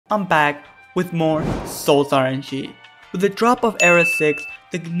I'm back with more SOLS RNG. With the drop of Era 6,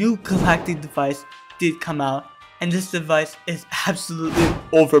 the new Galactic device did come out, and this device is absolutely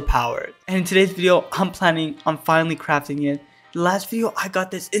overpowered. And in today's video, I'm planning on finally crafting it. The last video, I got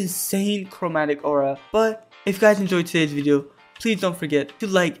this insane chromatic aura, but if you guys enjoyed today's video, please don't forget to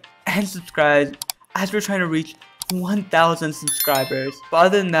like and subscribe as we're trying to reach 1,000 subscribers. But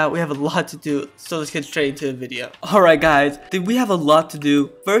other than that, we have a lot to do, so let's get straight into the video. Alright guys, we have a lot to do.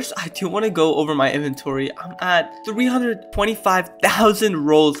 First, I do want to go over my inventory. I'm at 325,000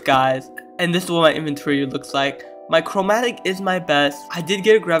 rolls, guys, and this is what my inventory looks like. My chromatic is my best. I did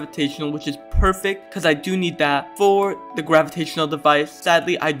get a gravitational, which is perfect because I do need that for the gravitational device.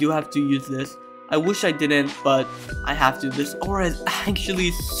 Sadly, I do have to use this. I wish I didn't, but I have to. This aura is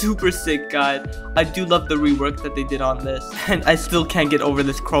actually super sick, guys. I do love the rework that they did on this, and I still can't get over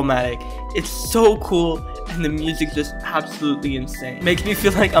this chromatic. It's so cool, and the music just absolutely insane. Makes me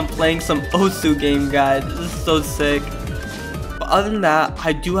feel like I'm playing some Osu game, guys. This is so sick. But other than that,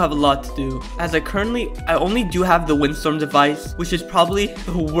 I do have a lot to do, as I only do have the Windstorm device, which is probably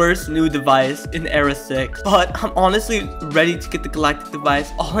the worst new device in Era 6. But I'm honestly ready to get the Galactic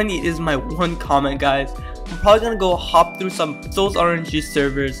device. All I need is my one comment, guys. I'm probably gonna go hop through some SOLS RNG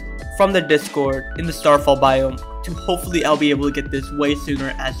servers from the Discord in the Starfall biome to hopefully I'll be able to get this way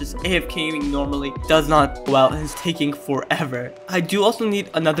sooner, as just AFKing normally does not go out and is taking forever. I do also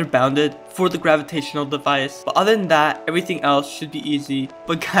need another bounded for the gravitational device, but other than that, everything else should be easy.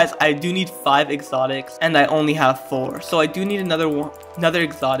 But guys, I do need 5 exotics and I only have 4, so I do need another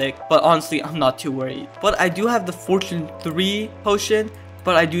exotic, but honestly I'm not too worried. But I do have the Fortune 3 potion,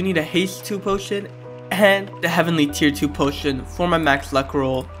 but I do need a Haste 2 potion and the Heavenly Tier 2 potion for my max luck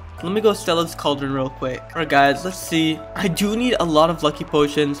roll. Let me go Stella's Cauldron real quick. Alright guys, let's see. I do need a lot of lucky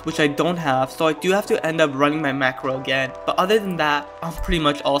potions, which I don't have, so I do have to end up running my macro again. But other than that, I'm pretty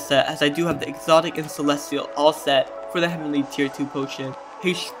much all set, as I do have the Exotic and Celestial all set for the Heavenly Tier 2 potion.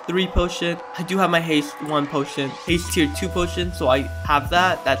 Haste 3 potion. I do have my Haste 1 potion. Haste Tier 2 potion, so I have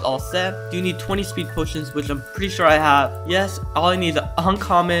that. That's all set. Do need 20 speed potions, which I'm pretty sure I have. Yes, all I need is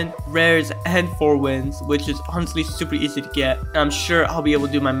uncommon, rares, and 4 wins, which is honestly super easy to get. And I'm sure I'll be able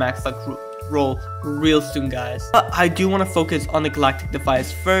to do my max luck roll real soon, guys. But I do want to focus on the Galactic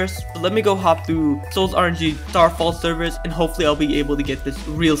device first. So let me go hop through SOLS RNG Starfall servers, and hopefully I'll be able to get this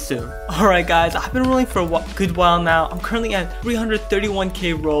real soon. Alright guys, I've been rolling for a good while now. I'm currently at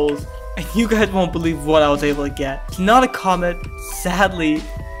 331k rolls, and you guys won't believe what I was able to get. It's not a comet, sadly,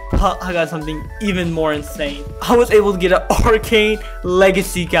 but I got something even more insane. I was able to get an Arcane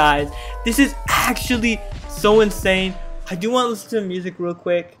Legacy, guys. This is actually so insane. I do want to listen to the music real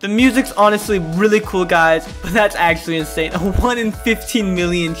quick. The music's honestly really cool, guys, but that's actually insane. A 1 in 15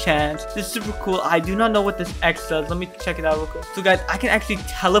 million chance. This is super cool. I do not know what this X does. Let me check it out real quick. So guys, I can actually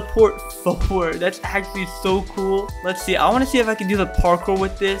teleport forward. That's actually so cool. Let's see. I want to see if I can do the parkour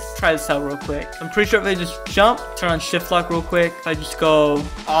with this. Try this out real quick. I'm pretty sure if I just jump, turn on shift lock real quick, if I just go,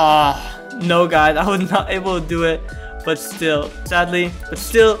 no guys, I was not able to do it. But still, sadly,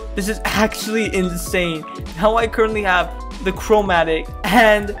 this is actually insane. Now I currently have the chromatic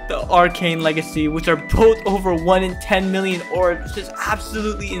and the Arcane Legacy, which are both over 1 in 10 million orbs, which is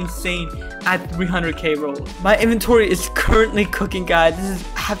absolutely insane at 300k rolls. My inventory is currently cooking, guys. This is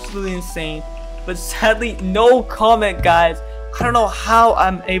absolutely insane. But sadly, no comment, guys. I don't know how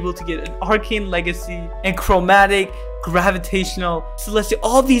I'm able to get an Arcane Legacy and chromatic, gravitational, celestial,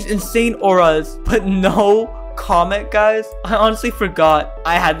 all these insane auras, but no comment, guys. I honestly forgot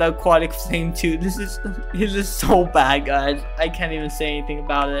I had the aquatic flame too. This is so bad, guys. I can't even say anything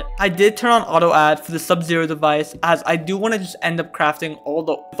about it. I did turn on auto add for the Sub-Zero device, as I do want to just end up crafting all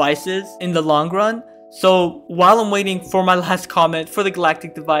the devices in the long run. So while I'm waiting for my last comment for the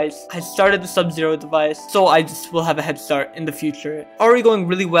Galactic device, I started the Sub-Zero device, so I just will have a head start in the future. Already going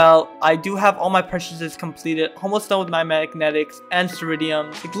really well. I do have all my preciouses completed, almost done with my magnetics and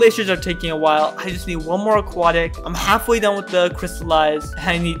ceridium. The glaciers are taking a while. I just need 1 more aquatic. I'm halfway done with the crystallized, and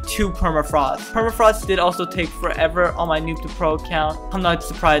I need 2 permafrost. Permafrost did also take forever on my noob to pro account. I'm not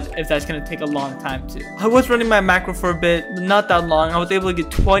surprised if that's going to take a long time too. I was running my macro for a bit, but not that long. I was able to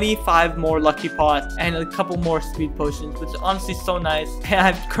get 25 more lucky pots and a couple more speed potions, which is honestly so nice. And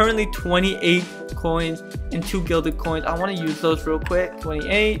I have currently 28 coins and 2 gilded coins. I want to use those real quick.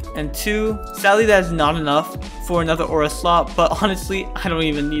 28 and 2. Sadly, that is not enough for another aura slot, but honestly, I don't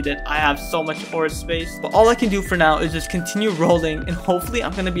even need it. I have so much aura space. But all I can do for now is just continue rolling, and hopefully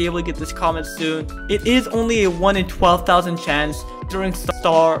I'm going to be able to get this comet soon. It is only a 1 in 12,000 chance during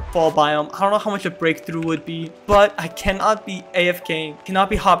Starfall biome. I don't know how much a breakthrough would be, but I cannot be AFKing, cannot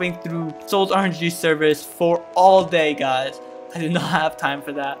be hopping through SOLS RNG servers for all day, guys. I do not have time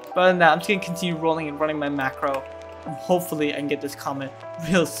for that. But other than that, I'm just gonna continue rolling and running my macro. And hopefully I can get this comment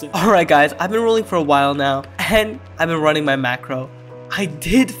real soon. Alright guys, I've been rolling for a while now, and I've been running my macro. I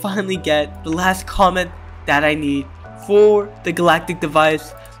did finally get the last comment that I need for the galactic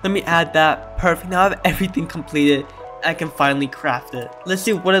device. Let me add that. Perfect. Now I have everything completed. I can finally craft it. Let's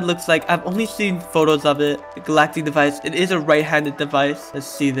see what it looks like. I've only seen photos of it. The galactic device. It is a right-handed device. Let's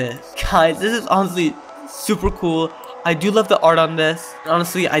see this. Guys, this is honestly super cool. I do love the art on this.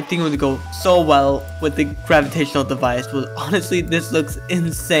 Honestly, I think it would go so well with the gravitational device. But honestly, this looks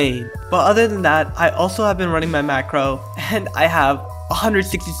insane. But other than that, I also have been running my macro, and I have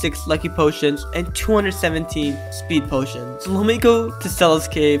 166 lucky potions and 217 speed potions. So let me go to SOLS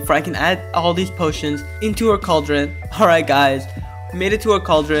cave where I can add all these potions into our cauldron. Alright guys, we made it to our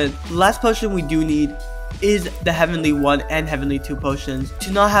cauldron. The last potion we do need is the heavenly 1 and heavenly 2 potions.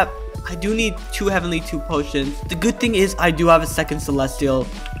 I do need 2 heavenly 2 potions. The good thing is I do have a second celestial,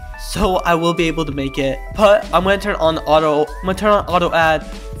 so I will be able to make it. But I'm gonna turn on auto add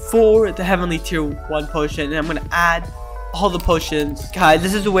for the heavenly tier 1 potion, and I'm gonna add all the potions. Guys,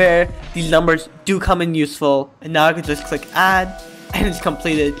 this is where these numbers do come in useful. And now I can just click add, and it's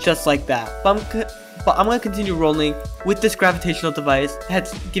completed just like that. But I'm gonna continue rolling with this gravitational device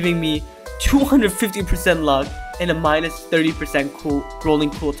that's giving me 250% luck and a minus 30% rolling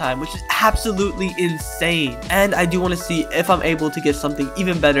cool time, which is absolutely insane. And I do want to see if I'm able to get something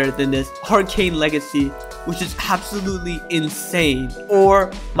even better than this Arcane Legacy, which is absolutely insane,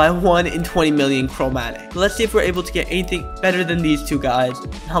 or my 1 in 20 million chromatic. Let's see if we're able to get anything better than these two guys,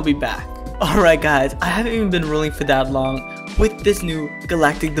 and I'll be back. Alright guys, I haven't even been rolling for that long with this new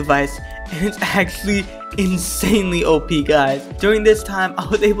galactic device, and it's actually insanely OP guys. During this time, I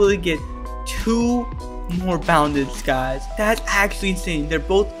was able to get 2 more bounded, guys. That's actually insane. They're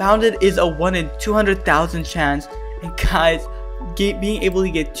both bounded is a 1 in 200,000 chance, and guys, being able to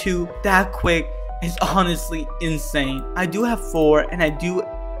get 2 that quick is honestly insane. I do have 4, and I do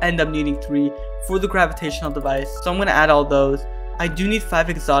end up needing 3 for the gravitational device, so I'm gonna add all those. I do need 5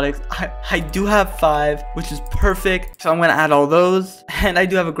 exotics. I do have 5, which is perfect, so I'm gonna add all those. And I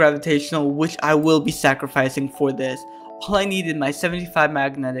do have a gravitational, which I will be sacrificing for this. All I need is my 75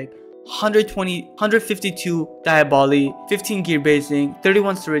 magnetic, 152 diaboli, 15 gear basing,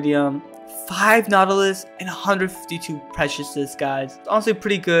 31 ceridium, 5 nautilus, and 152 preciousness, guys. It's honestly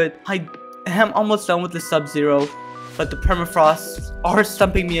pretty good. I am almost done with the sub-zero, but the permafrosts are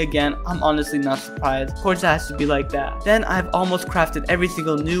stumping me again. I'm honestly not surprised. Of course it has to be like that. Then I've almost crafted every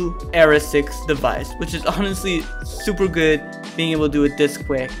single new Era 6 device, which is honestly super good being able to do it this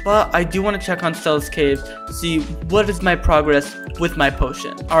quick. But I do want to check on SOLS caves to see what is my progress with my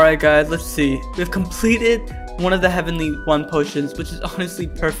potion. Alright guys, let's see. We've completed one of the heavenly 1 potions, which is honestly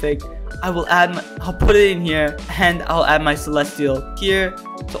perfect. I'll put it in here, and I'll add my celestial here.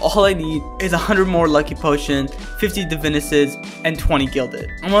 So all I need is 100 more lucky potions, 50 divinices, and 20 gilded.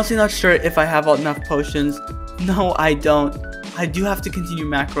 I'm honestly not sure if I have enough potions. No, I don't. I do have to continue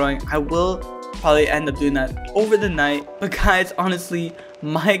macroing. I will probably end up doing that over the night. But guys, honestly,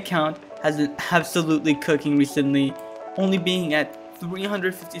 my account has been absolutely cooking recently, only being at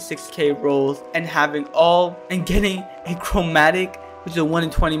 356k rolls and getting a chromatic, which is a 1 in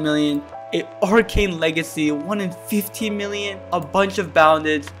 20 million, a arcane legacy, 1 in 15 million, a bunch of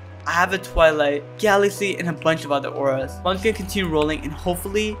bounded. I have a twilight, galaxy, and a bunch of other auras. I'm just gonna continue rolling, and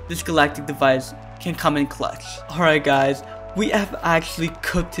hopefully this galactic device can come in clutch. Alright guys, we have actually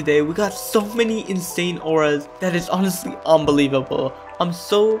cooked today. We got so many insane auras that is honestly unbelievable. I'm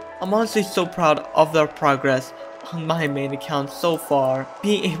honestly so proud of our progress on my main account so far,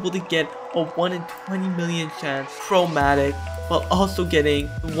 being able to get a 1 in 20 million chance chromatic, while also getting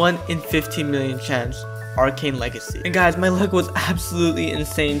 1 in 15 million chance arcane legacy. And guys, my luck was absolutely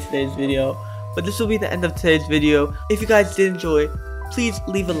insane in today's video, but this will be the end of today's video. If you guys did enjoy, please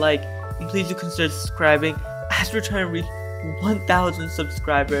leave a like, and please do consider subscribing as we're trying to reach 1,000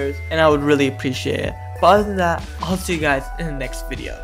 subscribers, and I would really appreciate it. But other than that, I'll see you guys in the next video.